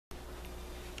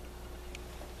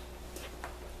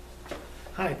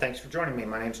Hi, thanks for joining me.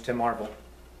 My name's Tim Marvel.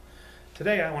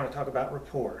 Today I want to talk about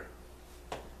rapport.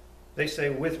 They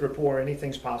say with rapport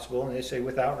anything's possible, and they say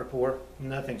without rapport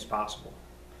nothing's possible.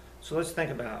 So let's think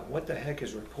about what the heck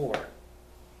is rapport.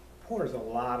 Rapport is a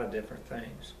lot of different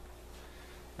things.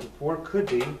 Rapport could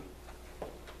be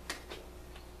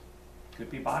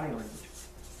body language.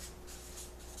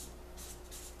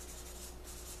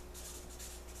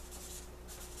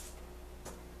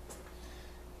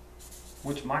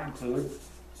 Which might include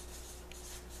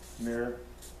mirror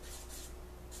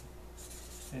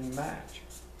and match.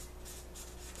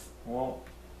 Well,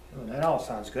 that all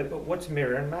sounds good, but what's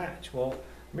mirror and match? Well,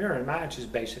 mirror and match is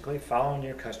basically following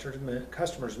your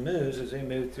customers' moves as they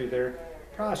move through their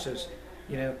process.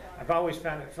 You know, I've always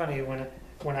found it funny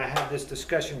when I have this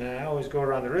discussion, and I always go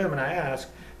around the room and I ask,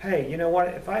 hey, you know what,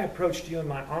 if I approached you and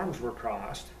my arms were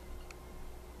crossed,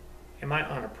 am I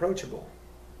unapproachable?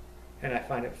 And I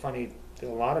find it funny that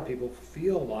a lot of people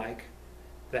feel like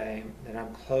that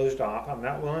I'm closed off, I'm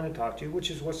not willing to talk to you,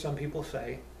 which is what some people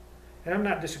say. And I'm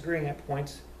not disagreeing at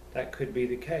points that could be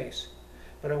the case.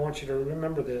 But I want you to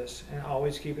remember this and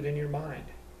always keep it in your mind.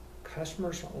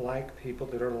 Customers like people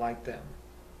that are like them.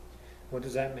 What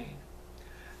does that mean?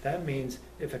 That means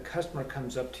if a customer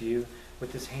comes up to you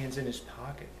with his hands in his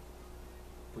pocket,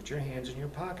 put your hands in your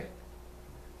pocket.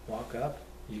 Walk up.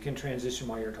 You can transition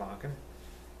while you're talking.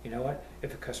 You know what?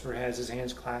 If a customer has his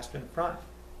hands clasped in front,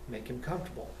 make him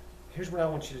comfortable. Here's what I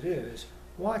want you to do is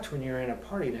watch when you're in a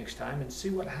party next time and see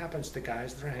what happens to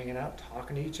guys that are hanging out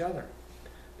talking to each other.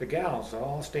 The gals, they'll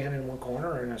all stand in one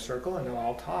corner or in a circle and they'll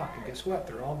all talk. And guess what?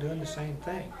 They're all doing the same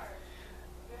thing.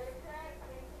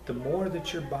 The more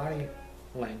that your body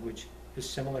language is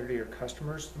similar to your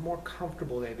customers, the more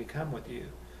comfortable they become with you.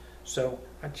 So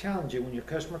I challenge you, when your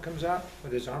customer comes up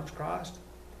with his arms crossed,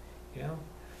 you know,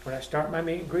 when I start my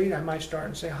meet and greet, I might start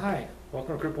and say, hi,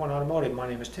 welcome to Group 1 Automotive. My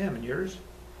name is Tim, and yours?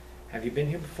 Have you been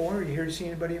here before? Are you here to see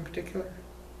anybody in particular?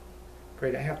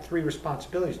 Great, I have 3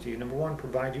 responsibilities to you. Number 1,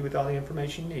 provide you with all the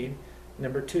information you need.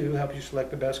 Number 2, help you select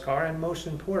the best car. And most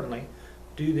importantly,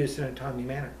 do this in a timely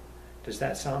manner. Does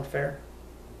that sound fair?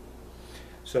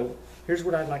 So here's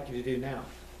what I'd like you to do now.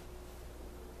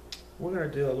 We're going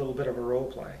to do a little bit of a role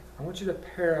play. I want you to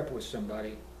pair up with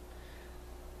somebody.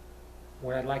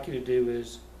 What I'd like you to do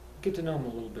is get to know them a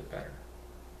little bit better.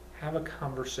 Have a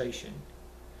conversation.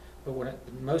 But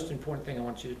the most important thing I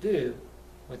want you to do,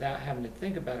 without having to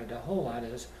think about it a whole lot,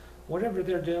 is whatever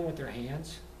they're doing with their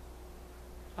hands,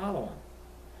 follow them.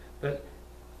 But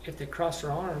if they cross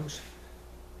their arms,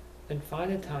 then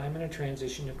find a time and a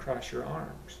transition to cross your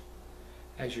arms.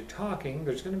 As you're talking,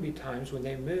 there's going to be times when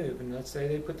they move, and let's say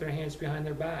they put their hands behind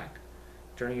their back.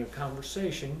 During a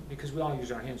conversation, because we all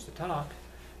use our hands to talk,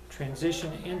 transition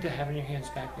into having your hands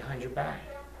back behind your back.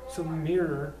 So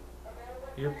mirror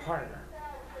your partner.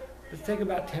 Let's take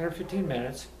about 10 or 15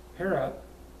 minutes, pair up,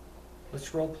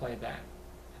 let's role play that.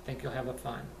 I think you'll have a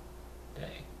fun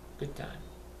day, good time.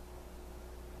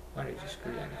 Why did you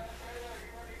screw that up?